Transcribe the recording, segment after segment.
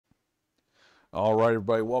All right,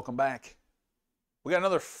 everybody, welcome back. We got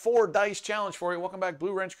another 4 dice challenge for you. Welcome back,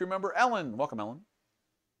 Blue Wrench crew member Ellen. Welcome, Ellen.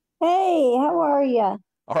 Hey, how are you?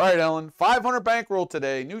 All right, Ellen. 500 bankroll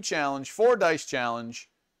today. New challenge, 4 dice challenge.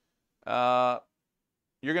 You're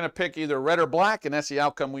going to pick either red or black, and that's the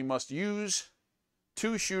outcome we must use.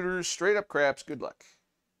 2 shooters, straight up craps. Good luck.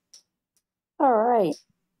 All right.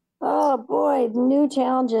 Oh boy, the new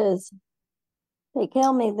challenges. They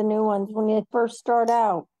kill me, the new ones, when you first start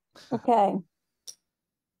out. Okay.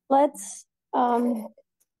 Let's go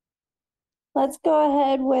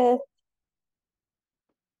ahead with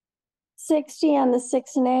 60 on the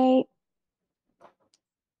 6 and 8.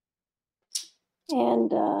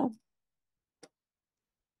 And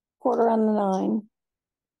quarter on the 9.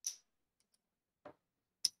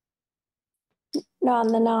 No, on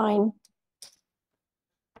the 9.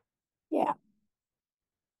 Yeah.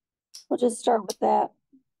 We'll just start with that.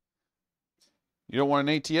 You don't want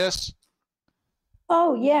an ATS?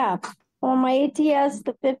 Oh, yeah. On my ATS,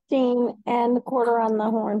 the 15 and the quarter on the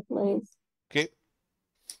horn, please. Okay.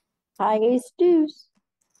 High ace deuce.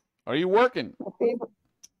 Are you working? My favorite.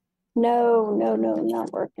 No,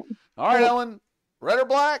 not working. All right, Ellen. Red or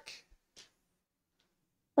black?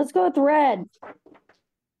 Let's go with red.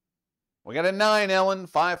 We got a 9, Ellen.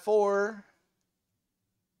 5-4.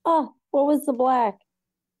 Oh, what was the black?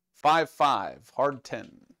 5-5. Hard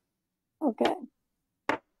 10. Okay.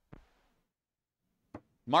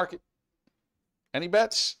 Mark it. Any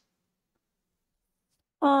bets?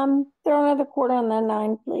 Throw another quarter on that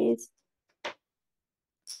 9, please.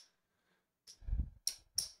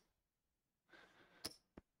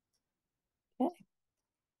 Okay.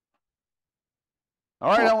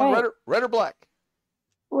 All right, Ellen. Right. Red or black?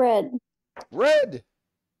 Red. Red.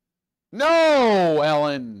 No,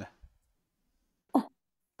 Ellen.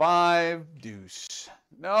 5 deuce.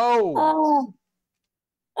 No.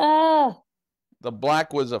 The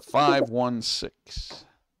black was a 5-1-6.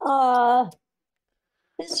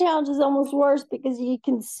 This challenge is almost worse because you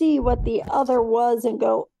can see what the other was and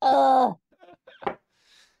go, Oh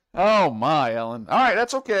my, Ellen. All right,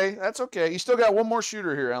 that's okay. That's okay. You still got one more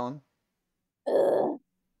shooter here, Ellen.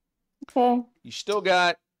 Okay. You still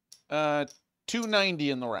got 290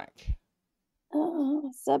 in the rack.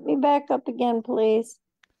 Set me back up again, please.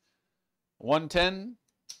 110?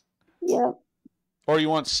 Yep. Or you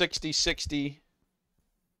want 60-60?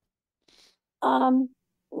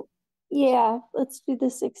 Yeah, let's do the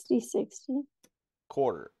 60-60.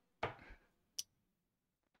 Quarter.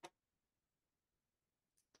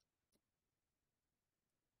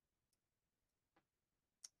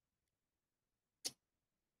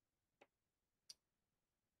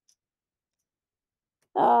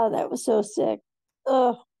 Oh, that was so sick.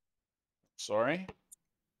 Ugh. Sorry.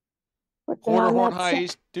 Quarter horn high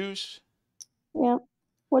ace deuce. Yeah.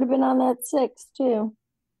 Would have been on that 6 too.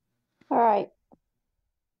 All right.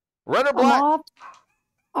 Red or black?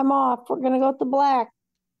 I'm off. We're gonna go with the black.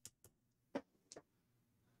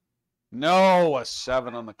 No, a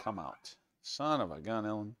 7 on the come out. Son of a gun,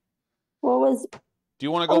 Ellen. What was? Do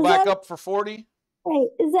you want to go back up for 40? Hey,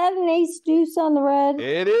 is that an ace deuce on the red?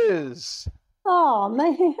 It is. Oh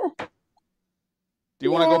man. Do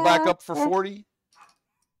you want to go back up for 40?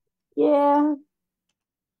 Yeah.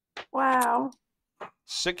 Wow.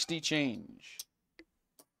 60 change.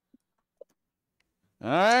 All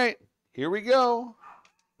right, here we go.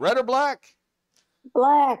 Red or black?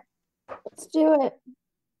 Black. Let's do it.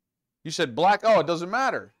 You said black. Oh, it doesn't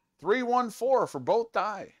matter. 3-1-4 for both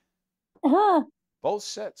die. Huh. Both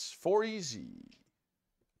sets. 4 easy.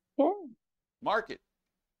 Okay. Mark it.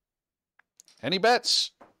 Any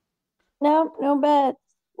bets? Nope, no bets.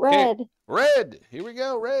 Red. Okay. Red. Here we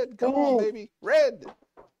go. Red. Come on, baby. Red.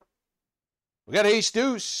 We got ace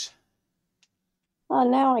deuce. Oh,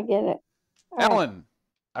 now I get it. Ellen,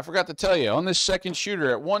 I forgot to tell you, on this second shooter,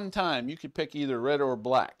 at one time, you could pick either red or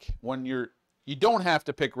black. When you don't have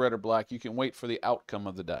to pick red or black. You can wait for the outcome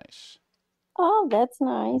of the dice. Oh, that's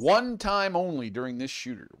nice. One time only during this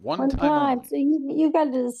shooter. One time only. So you got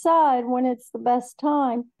to decide when it's the best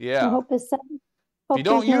time. Yeah. Hope if you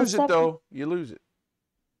don't use it, though, you lose it.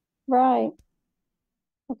 Right.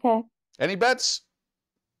 Okay. Any bets?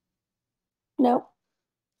 Nope.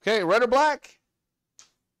 Okay, red or black?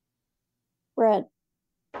 Red.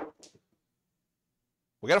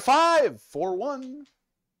 We got a 5. 4-1.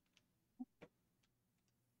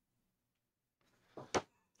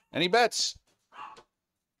 Any bets?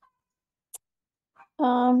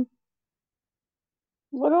 What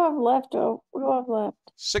do I have left? Oh, what do I have left?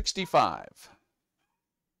 65.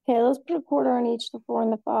 Okay, let's put a quarter on each, the 4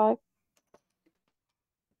 and the 5.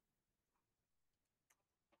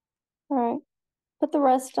 All right. Put the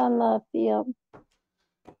rest on the field.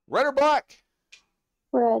 Red or black?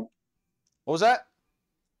 Red. What was that?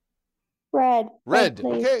 Red. Red.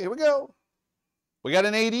 Please. Okay, here we go. We got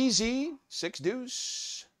an 8 easy, 6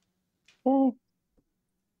 deuce. Okay.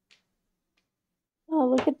 Oh,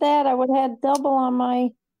 look at that. I would have had double on my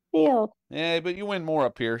field. Yeah, but you win more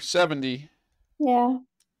up here. 70. Yeah.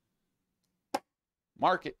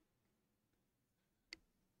 Mark it.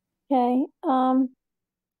 Okay.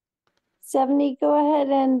 70, go ahead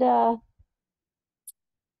and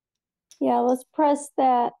yeah, let's press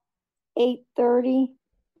that 830.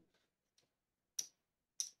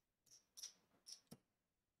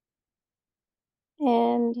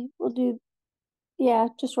 And we'll do, yeah,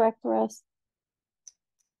 just rack the rest.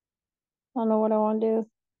 I don't know what I want to do.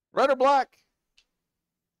 Red or black?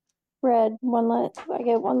 Red. I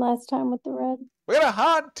get one last time with the red. We got a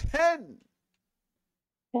hot 10.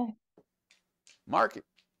 Okay. Mark it.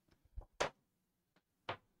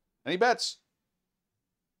 Any bets?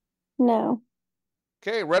 No.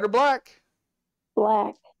 Okay, red or black?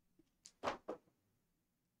 Black.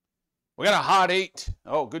 We got a hot 8.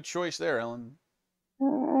 Oh, good choice there, Ellen.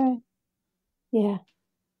 All right. Yeah.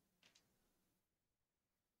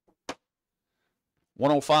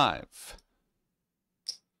 105.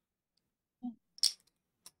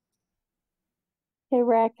 Okay,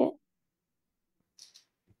 rack it.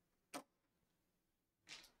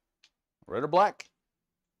 Red or black?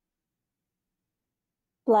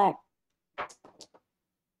 Black.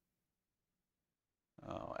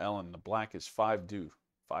 Oh, Ellen, the black is 5 due.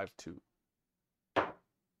 5-2.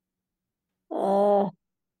 I'm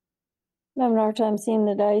having a hard time seeing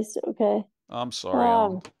the dice. Okay. I'm sorry,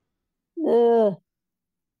 Ellen.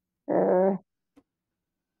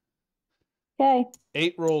 Okay.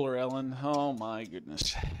 8 roller, Ellen. Oh, my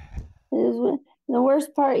goodness. The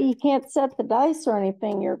worst part, you can't set the dice or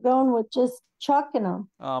anything. You're going with just chucking them.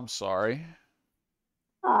 I'm sorry.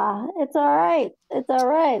 It's all right. It's all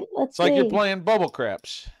right. Let's see. It's like you're playing bubble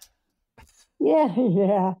craps. Yeah,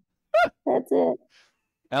 yeah. That's it.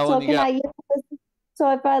 Ellen,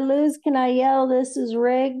 so if I lose, can I yell this is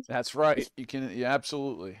rigged? That's right. You can. Yeah,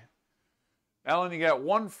 absolutely. Ellen, you got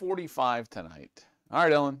 145 tonight. All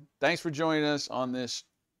right, Ellen. Thanks for joining us on this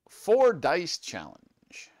 4 dice challenge.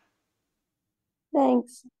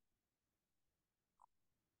 Thanks.